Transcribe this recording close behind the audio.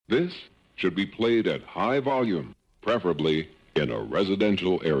This should be played at high volume, preferably in a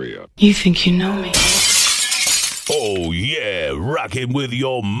residential area. You think you know me? Oh yeah, rocking with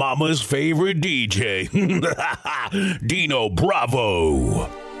your mama's favorite DJ, Dino Bravo.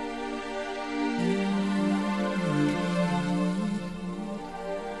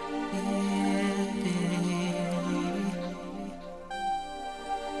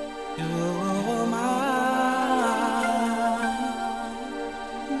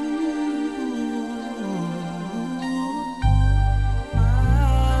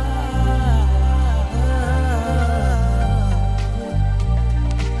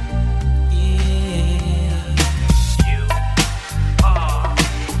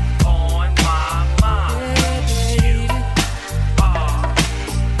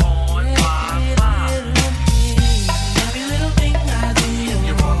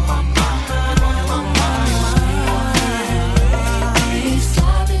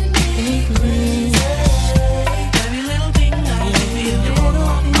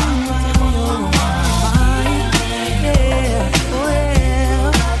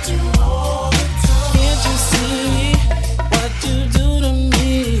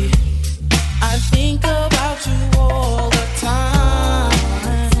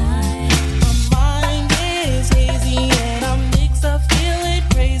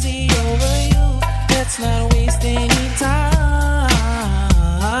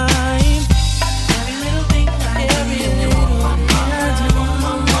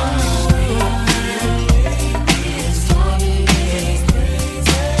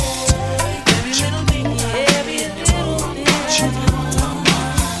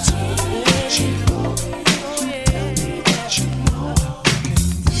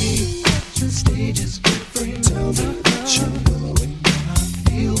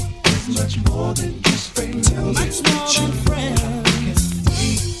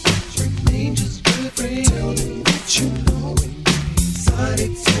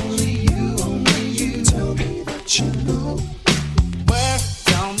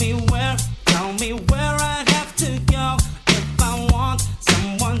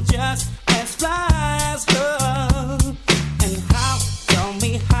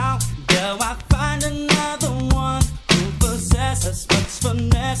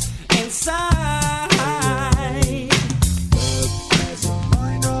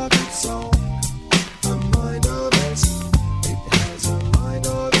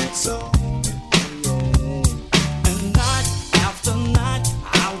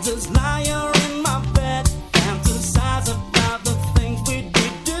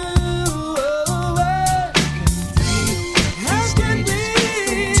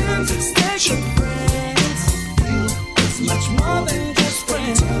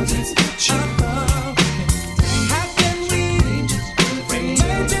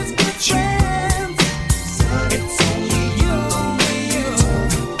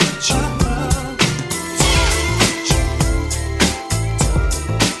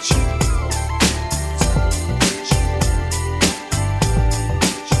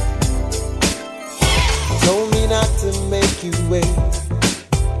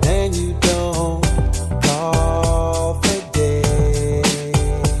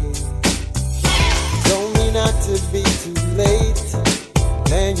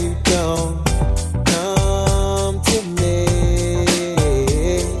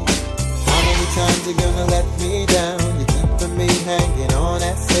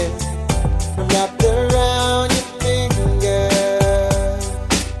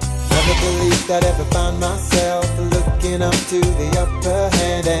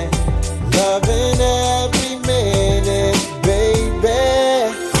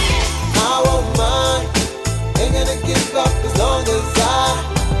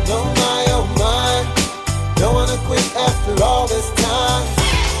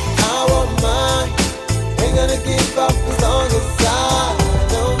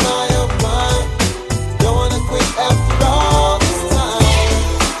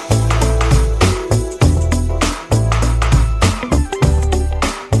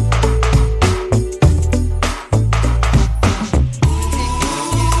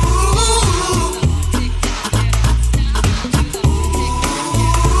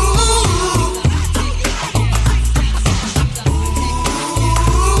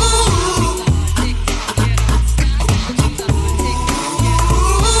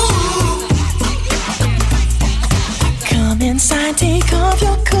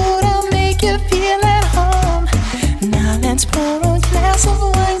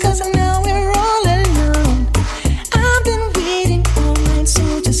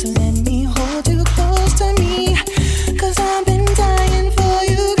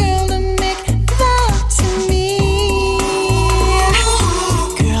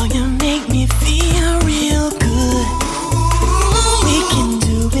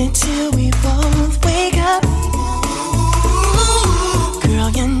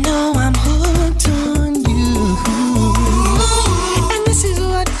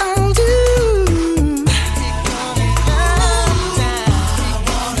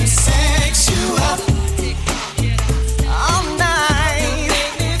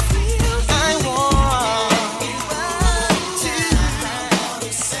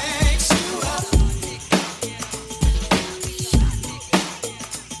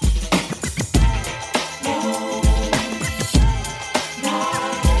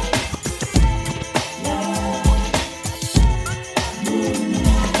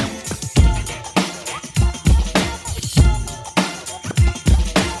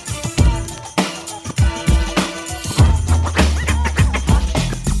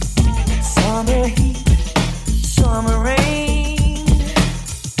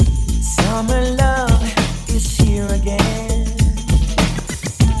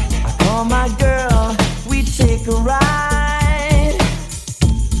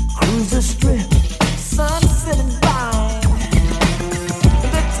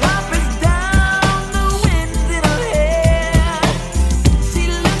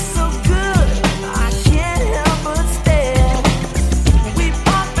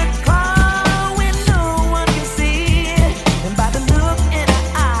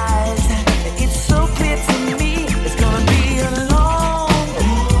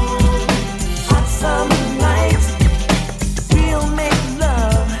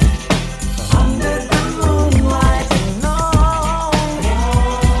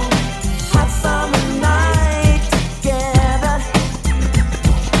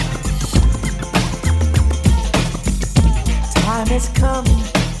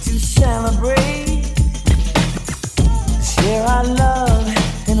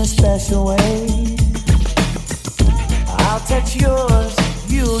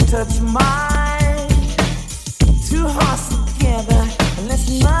 touch mine. Two hearts together, and let's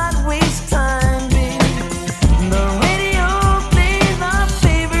not waste time, baby. The radio plays our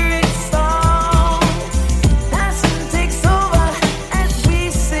favorite song. Passion takes over as we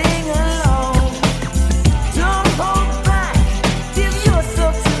sing along. Don't hold back, give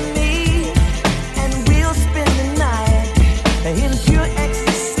yourself to me, and we'll spend the night in pure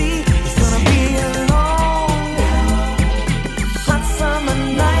ecstasy. It's gonna be a long, hot summer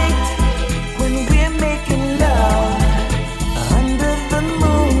night when we're making love under the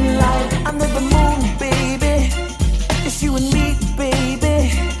moon.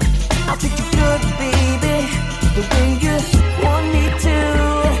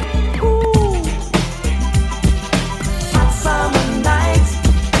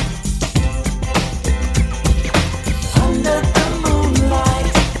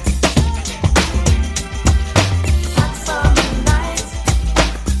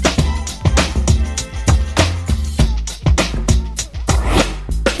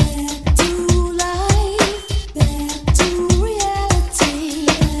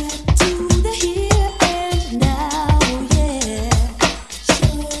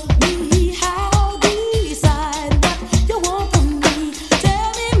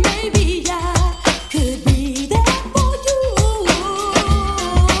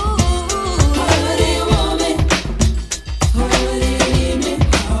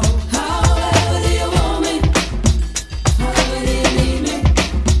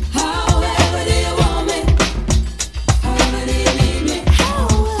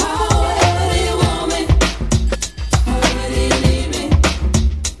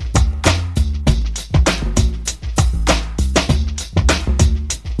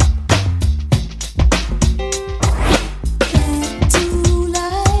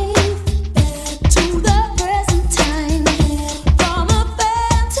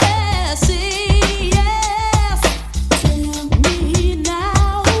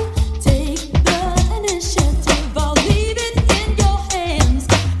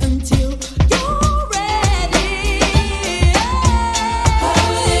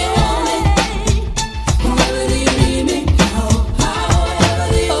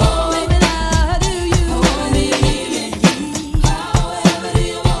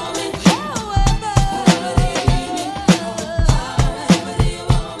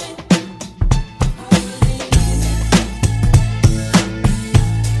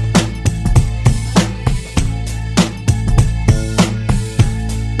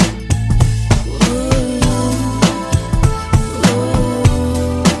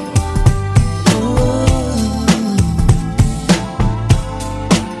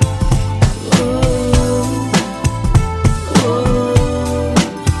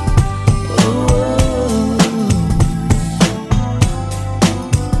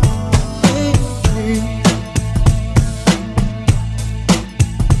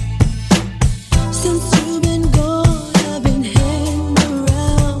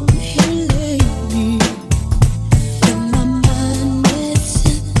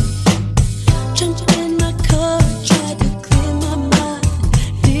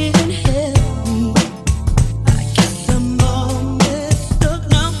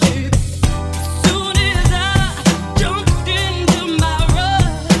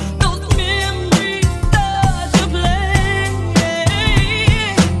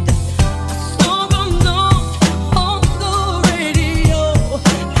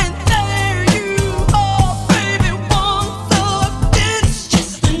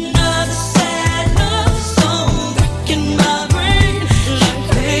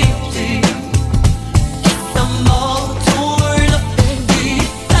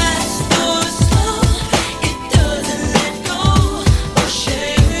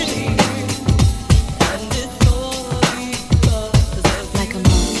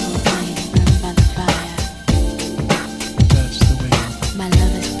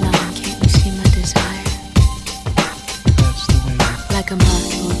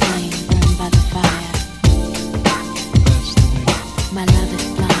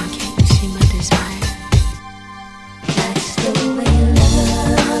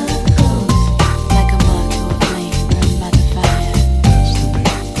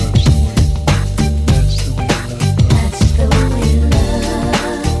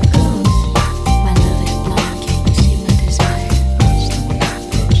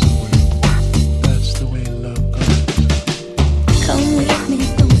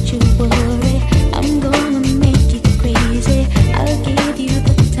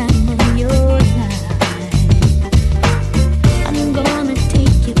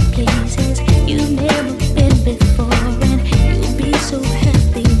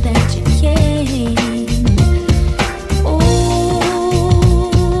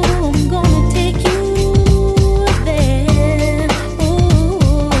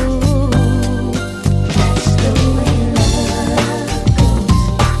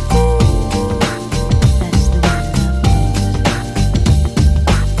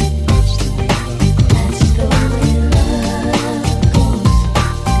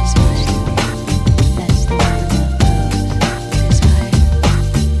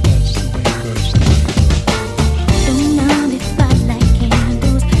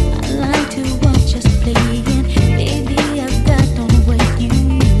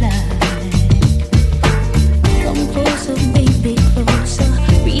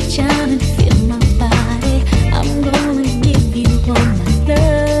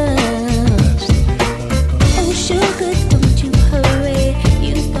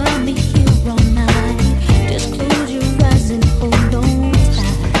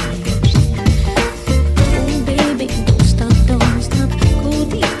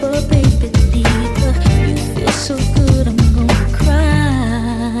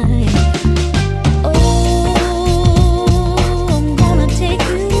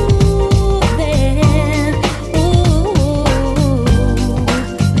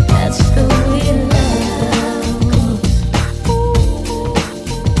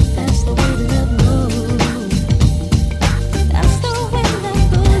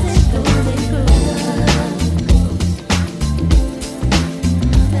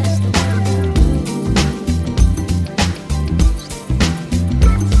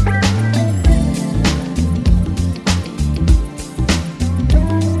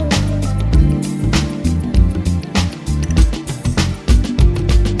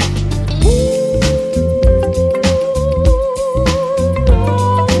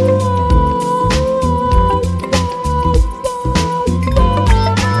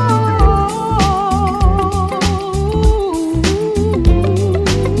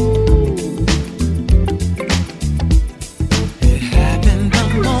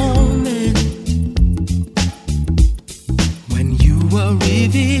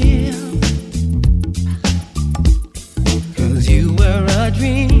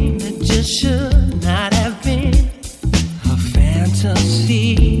 This should not have been a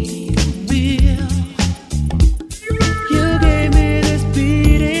fantasy real. You gave me this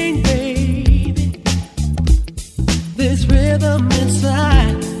beating, baby, this rhythm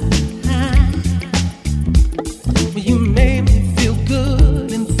inside. You made me feel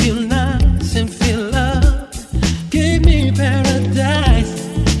good and feel nice and feel love. Gave me paradise.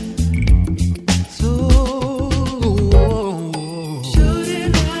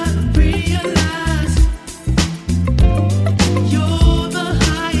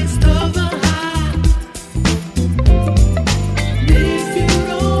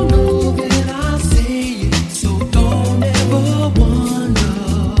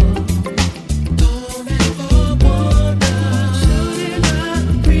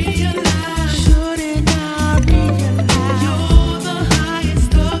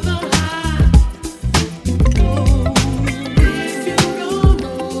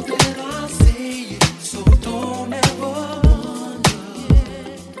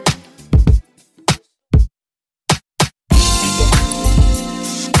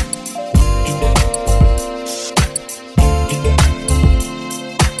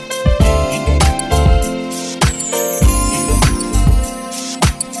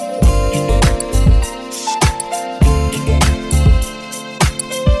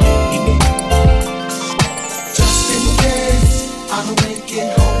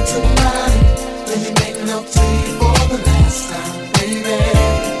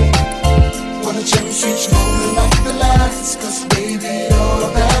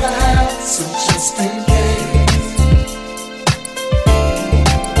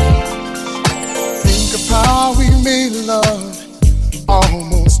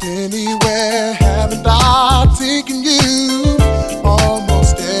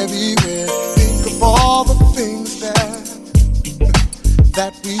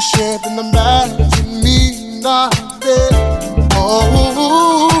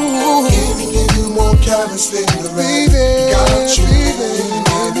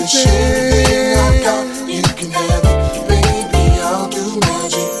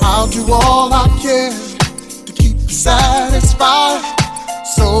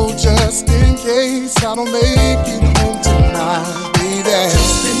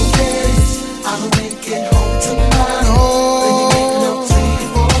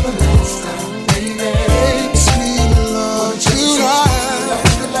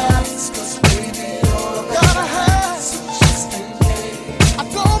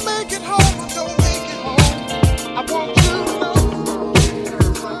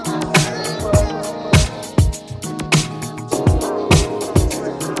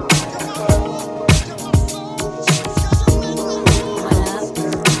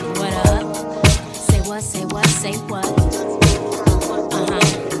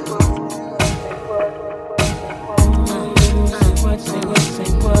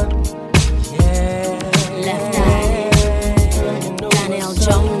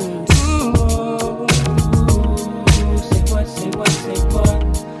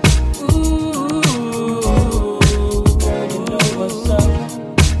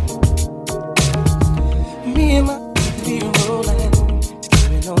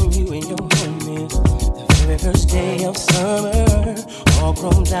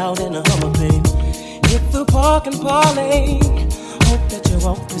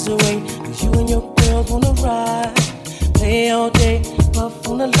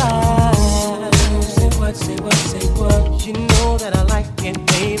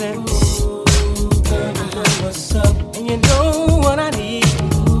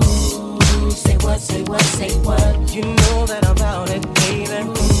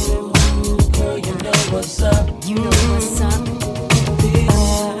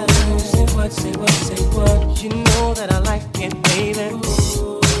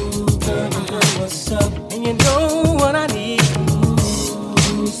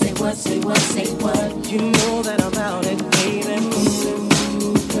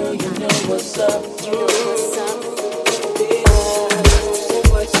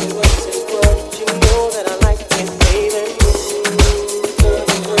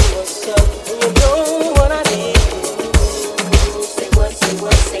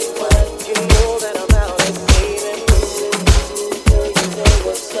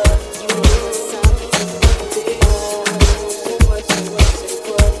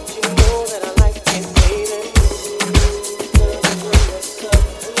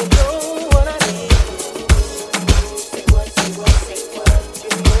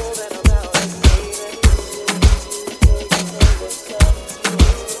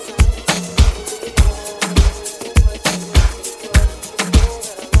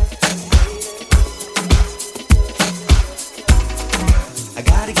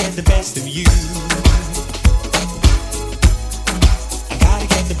 get the best of you. I gotta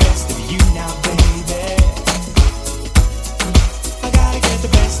get the best of you now, baby. I gotta get the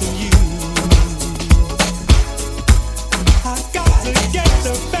best of you. I gotta get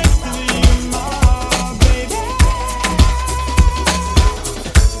the best of you, my baby.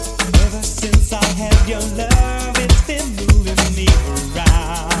 Ever since I had your love, it's been moving me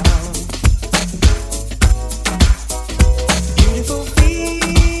around. Beautiful feeling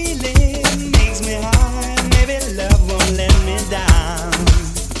makes me high, maybe love won't let me down.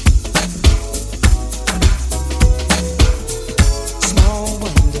 Small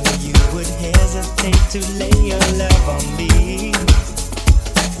wonder you would hesitate to lay your love on me.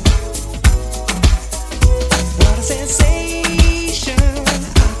 What a sensation,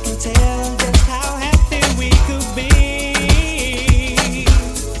 I can tell just how happy we could be.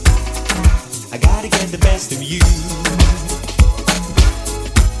 I gotta get the best of you.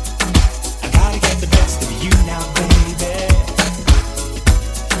 I gotta get the best of you now, baby.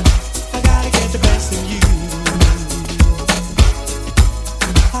 I gotta get the best of you.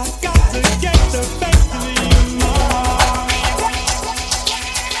 I gotta get the best of you, more.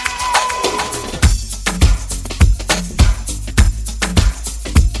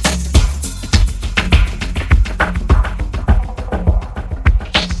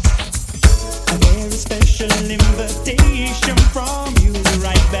 A very special invitation from you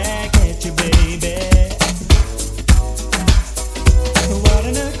right back at you, baby.